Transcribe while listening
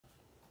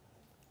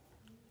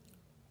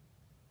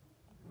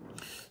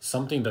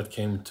something that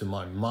came to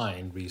my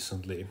mind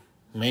recently,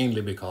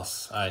 mainly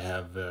because I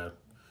have a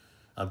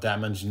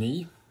damaged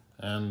knee.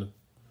 And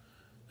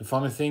the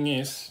funny thing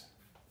is,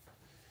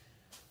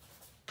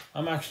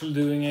 I'm actually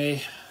doing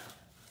a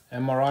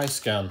MRI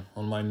scan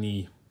on my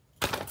knee.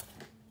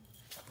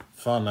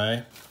 Fun,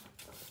 eh?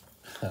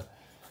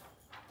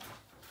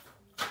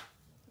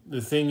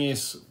 The thing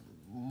is,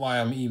 why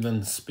I'm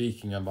even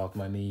speaking about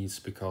my knees,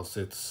 because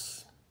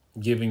it's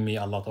giving me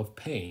a lot of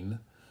pain,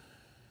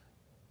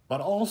 but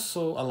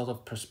also a lot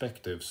of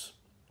perspectives.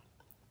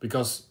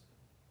 Because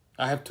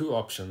I have two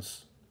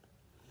options.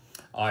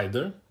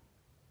 Either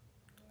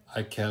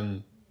I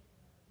can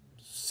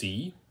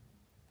see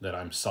that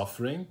I'm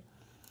suffering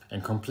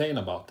and complain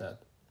about that.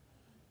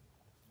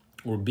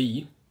 Or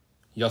B,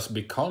 just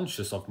be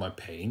conscious of my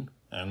pain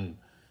and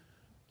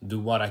do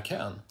what I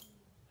can.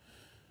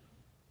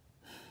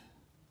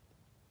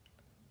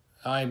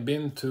 I've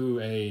been to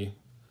a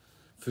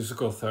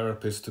physical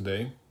therapist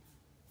today,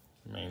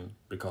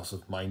 because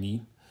of my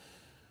knee,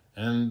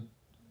 and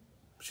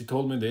she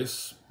told me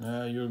this: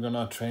 you're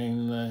gonna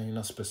train in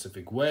a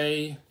specific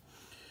way,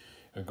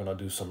 you're gonna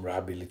do some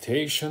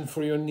rehabilitation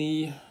for your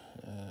knee.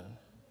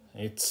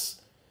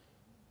 It's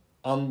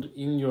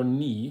in your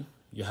knee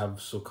you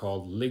have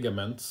so-called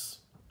ligaments,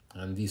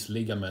 and these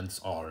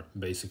ligaments are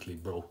basically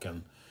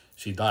broken.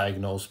 She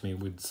diagnosed me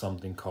with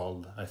something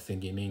called, I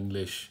think in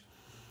English,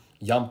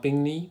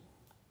 jumping knee,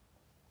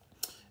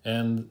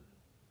 and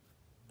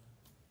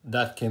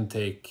that can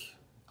take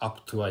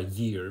up to a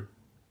year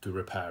to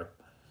repair.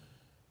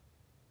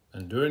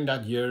 And during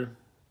that year,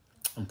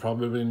 I'm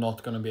probably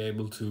not going to be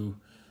able to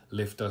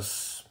lift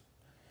as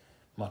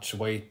much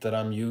weight that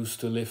I'm used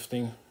to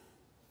lifting.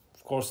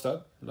 Of course,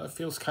 that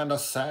feels kind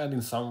of sad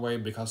in some way,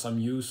 because I'm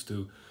used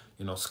to,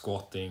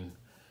 squatting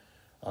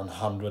on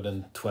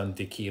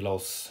 120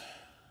 kilos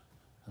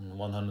and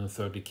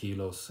 130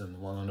 kilos and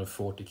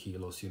 140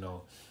 kilos,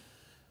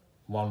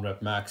 one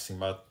rep maxing.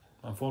 But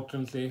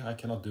unfortunately, I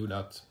cannot do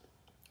that.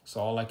 So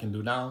all I can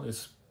do now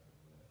is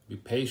be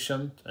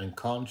patient and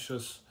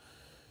conscious.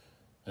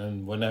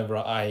 And whenever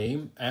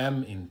I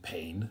am in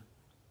pain,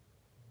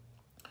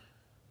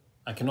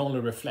 I can only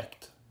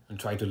reflect and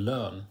try to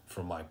learn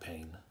from my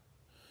pain.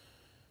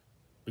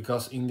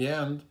 Because in the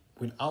end,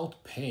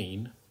 without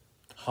pain,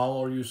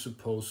 how are you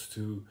supposed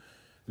to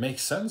make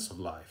sense of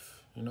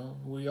life?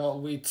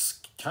 It's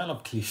kind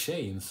of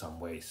cliche in some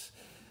ways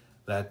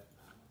that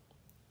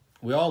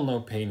we all know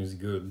pain is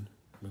good,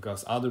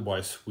 because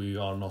otherwise we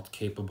are not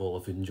capable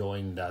of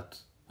enjoying that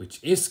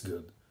which is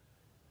good.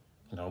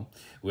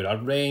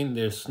 Without rain,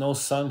 there's no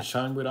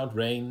sunshine. Without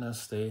rain,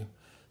 as they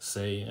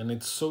say, and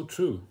it's so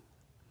true.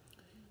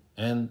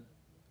 And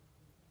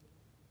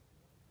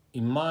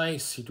in my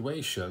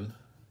situation,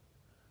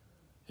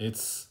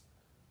 it's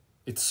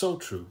so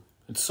true.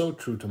 It's so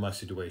true to my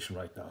situation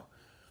right now.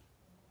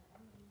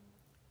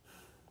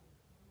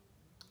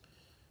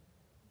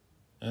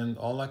 And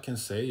all I can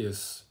say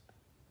is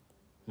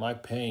my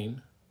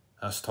pain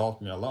has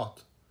taught me a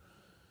lot.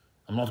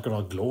 I'm not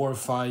gonna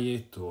glorify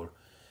it or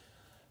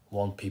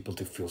want people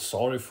to feel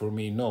sorry for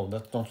me. No,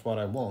 that's not what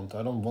I want.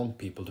 I don't want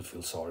people to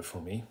feel sorry for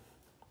me.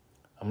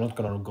 I'm not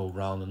gonna go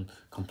around and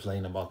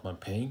complain about my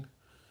pain.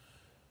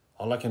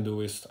 All I can do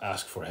is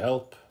ask for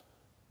help,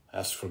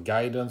 ask for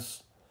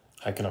guidance.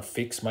 How can I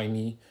fix my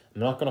knee?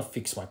 I'm not gonna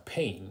fix my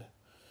pain.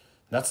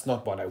 That's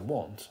not what I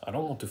want. I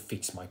don't want to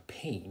fix my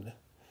pain.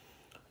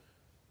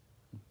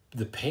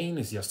 The pain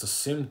is just a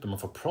symptom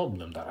of a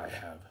problem that I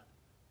have.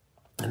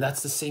 And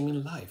that's the same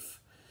in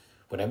life.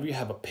 Whenever you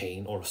have a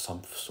pain or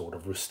some sort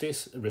of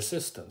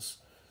resistance,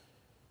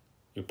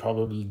 you're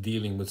probably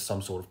dealing with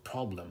some sort of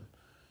problem.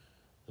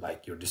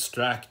 Like you're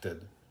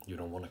distracted, you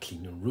don't want to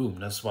clean your room.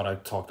 That's what I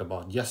talked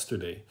about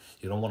yesterday.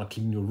 You don't want to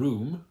clean your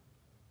room,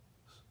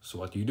 so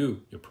what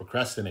do? You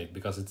procrastinate,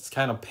 because it's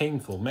kind of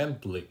painful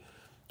mentally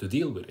to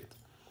deal with it.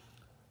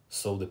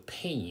 So the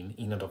pain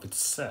in and of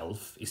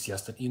itself is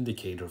just an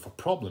indicator of a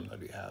problem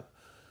that you have.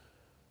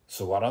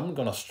 So what I'm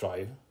gonna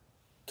strive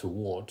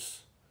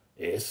towards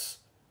is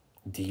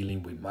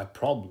dealing with my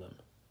problem.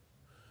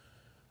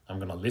 I'm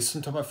gonna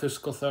listen to my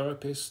physical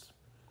therapist,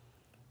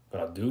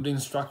 gonna do the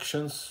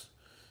instructions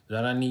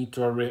that I need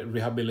to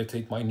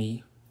rehabilitate my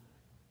knee.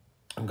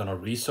 I'm gonna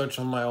research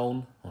on my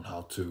own on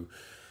how to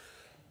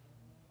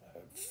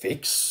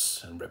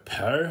fix and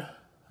repair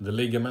the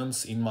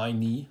ligaments in my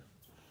knee.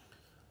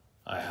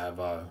 I have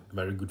a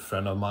very good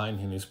friend of mine,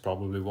 and he's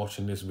probably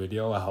watching this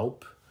video, I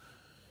hope.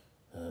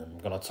 I'm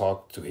gonna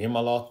talk to him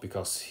a lot,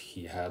 because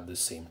he had the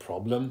same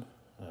problem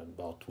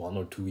about 1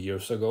 or 2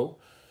 years ago.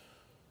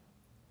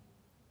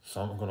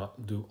 So I'm gonna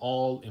do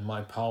all in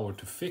my power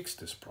to fix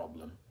this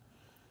problem.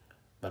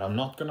 But I'm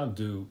not gonna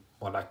do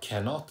what I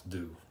cannot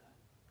do.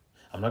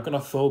 I'm not gonna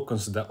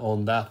focus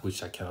on that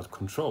which I cannot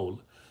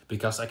control,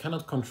 because I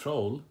cannot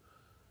control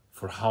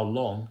for how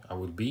long I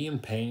will be in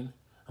pain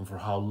and for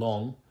how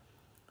long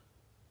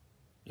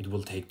it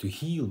will take to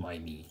heal my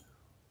knee.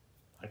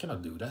 I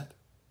cannot do that.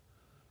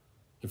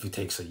 If it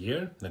takes a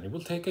year, then it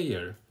will take a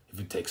year. If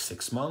it takes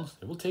 6 months,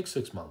 it will take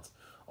 6 months.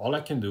 All I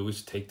can do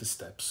is take the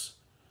steps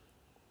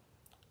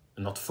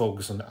and not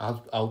focus on the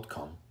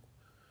outcome.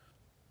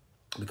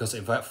 Because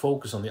if I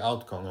focus on the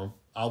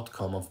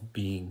outcome of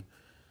being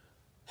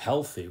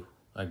healthy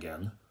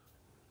again,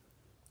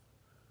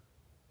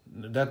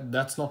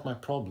 that's not my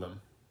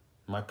problem.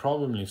 My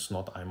problem is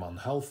not I'm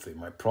unhealthy.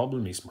 My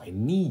problem is my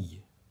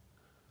knee,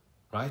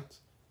 right?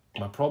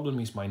 My problem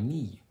is my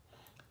knee.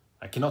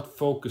 I cannot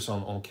focus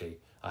on, okay,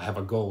 I have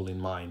a goal in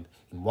mind.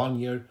 In 1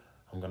 year,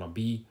 I'm gonna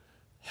be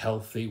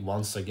healthy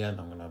once again.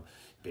 I'm gonna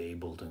be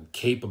able to,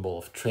 capable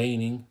of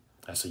training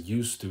as I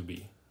used to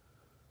be,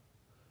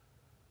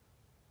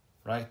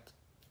 right?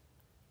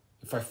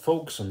 If I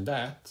focus on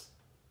that,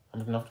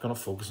 I'm not gonna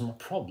focus on a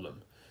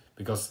problem,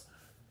 because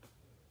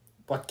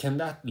what can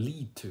that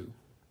lead to?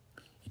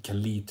 It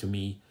can lead to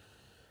me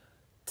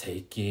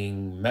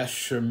taking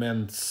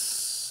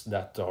measurements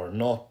that are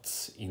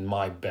not in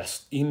my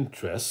best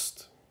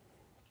interest.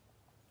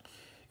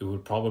 It will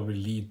probably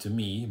lead to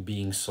me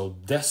being so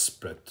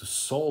desperate to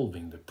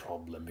solving the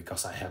problem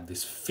because I have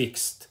this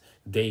fixed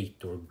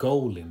date or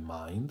goal in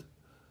mind.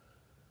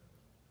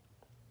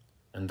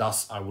 And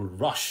thus I will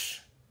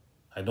rush.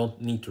 I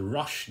don't need to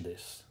rush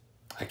this.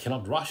 I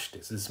cannot rush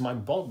this. This is my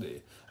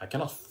body. I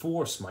cannot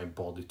force my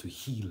body to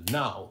heal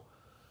now.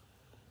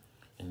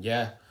 And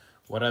yeah,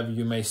 whatever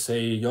you may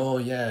say, oh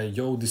yeah,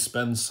 Joe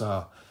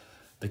Dispenza,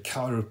 the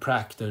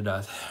chiropractor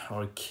that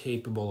are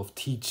capable of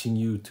teaching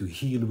you to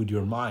heal with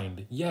your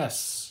mind.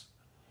 Yes.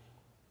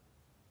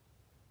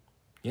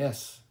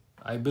 Yes,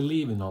 I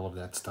believe in all of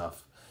that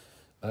stuff.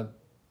 But,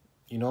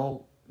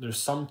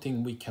 there's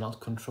something we cannot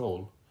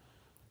control.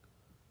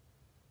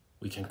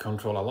 We can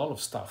control a lot of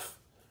stuff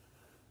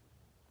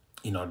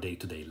in our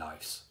day-to-day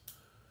lives.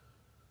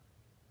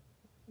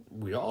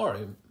 We are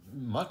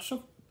much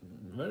of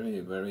very,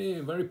 very,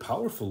 very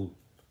powerful.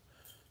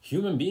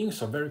 Human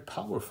beings are very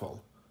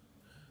powerful.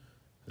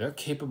 They're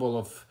capable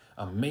of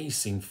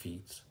amazing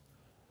feats.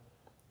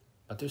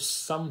 But there's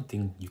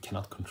something you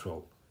cannot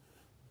control.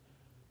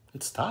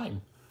 It's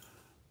time.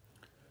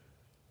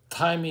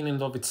 Time in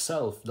and of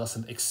itself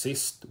doesn't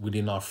exist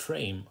within our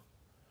frame.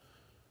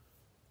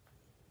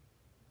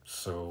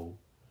 So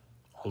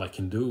all I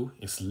can do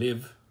is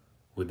live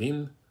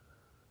within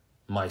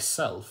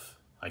myself.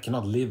 I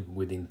cannot live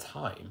within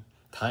time.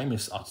 Time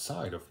is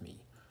outside of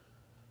me.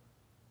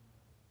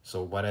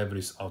 So whatever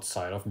is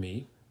outside of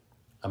me,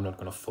 I'm not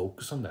going to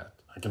focus on that.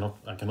 I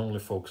can only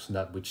focus on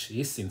that which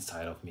is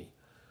inside of me.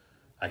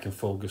 I can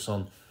focus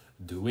on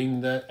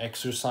doing the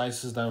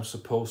exercises that I'm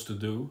supposed to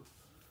do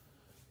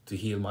to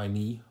heal my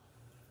knee.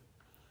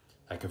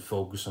 I can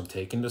focus on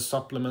taking the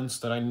supplements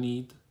that I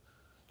need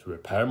to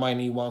repair my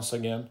knee once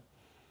again.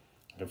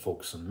 I can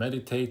focus on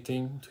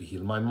meditating to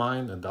heal my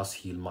mind and thus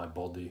heal my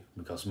body,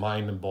 because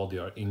mind and body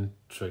are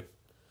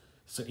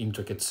it's an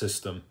intricate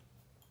system.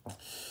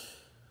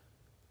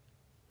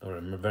 Or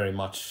very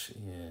much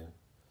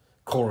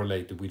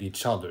correlated with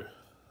each other.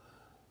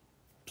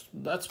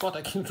 That's what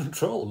I can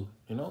control,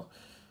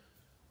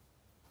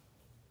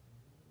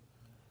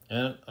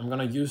 And I'm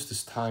gonna use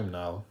this time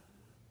now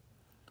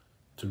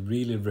to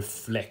really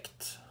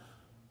reflect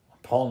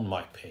upon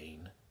my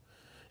pain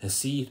and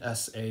see it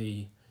as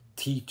a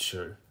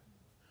teacher,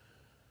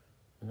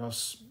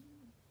 because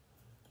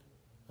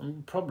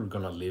I'm probably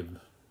gonna live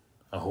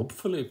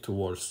hopefully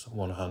towards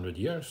 100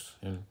 years,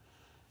 and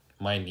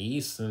my knee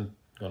isn't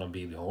gonna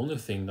be the only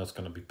thing that's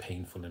gonna be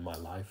painful in my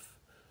life.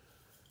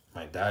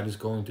 My dad is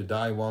going to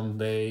die one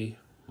day.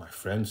 My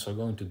friends are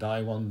going to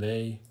die one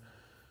day.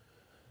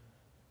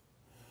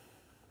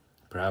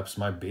 Perhaps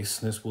my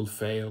business will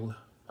fail.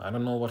 I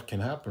don't know what can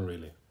happen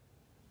really.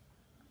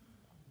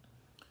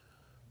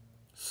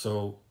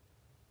 So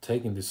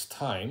taking this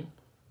time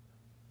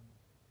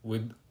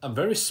with a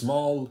very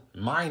small,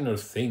 minor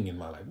thing in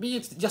my life.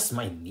 It's just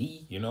my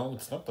knee,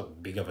 it's not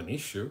that big of an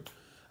issue.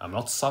 I'm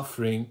not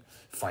suffering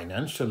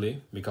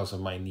financially because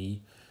of my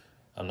knee.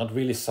 I'm not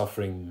really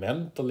suffering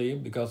mentally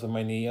because of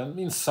my knee. And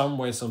in some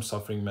ways I'm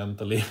suffering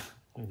mentally,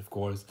 of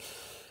course,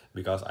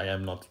 because I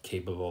am not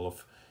capable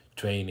of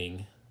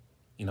training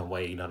in a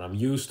way that I'm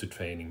used to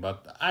training.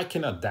 But I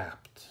can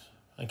adapt.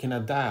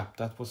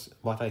 That was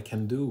what I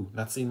can do.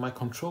 That's in my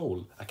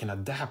control. I can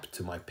adapt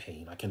to my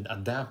pain. I can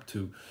adapt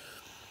to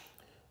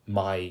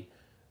my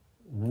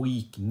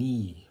weak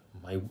knee.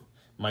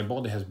 My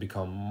body has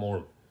become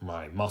more,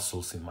 my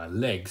muscles in my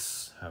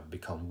legs have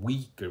become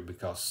weaker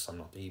because I'm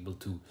not able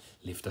to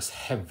lift as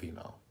heavy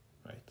now,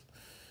 right?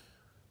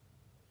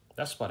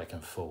 That's what I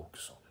can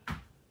focus on.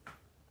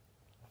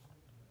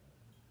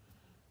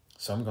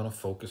 So I'm gonna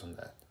focus on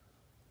that.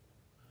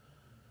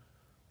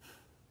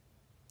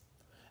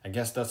 I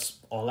guess that's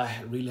all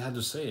I really had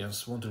to say. I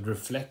just wanted to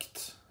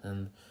reflect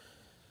and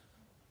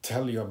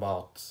tell you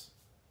about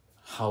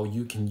how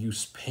you can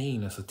use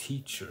pain as a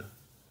teacher.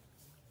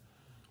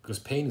 Because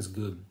pain is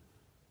good.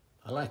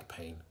 I like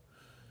pain.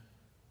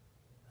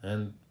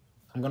 And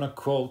I'm gonna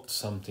quote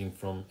something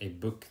from a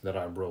book that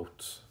I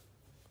wrote.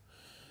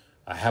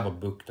 I have a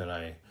book that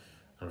I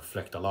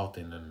reflect a lot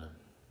in, and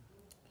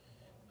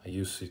I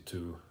use it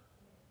to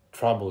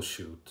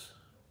troubleshoot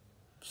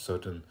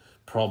certain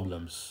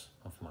problems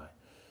of my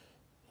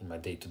in my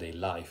day-to-day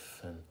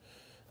life. And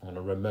I'm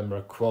gonna remember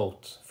a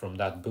quote from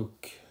that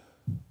book.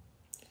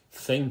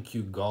 Thank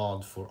you,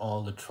 God, for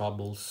all the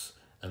troubles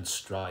and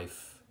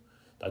strife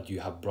that you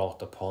have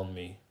brought upon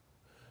me,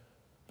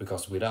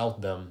 because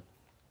without them,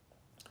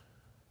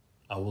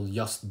 I will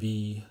just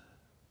be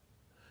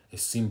a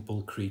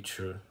simple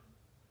creature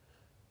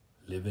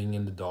living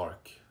in the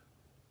dark.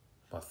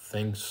 But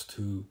thanks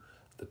to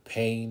the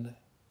pain,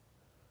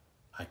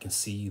 I can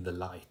see the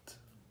light.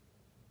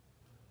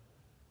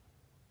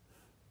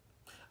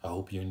 I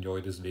hope you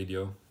enjoyed this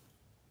video.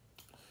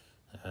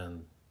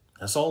 And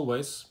as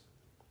always,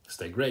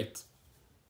 stay great.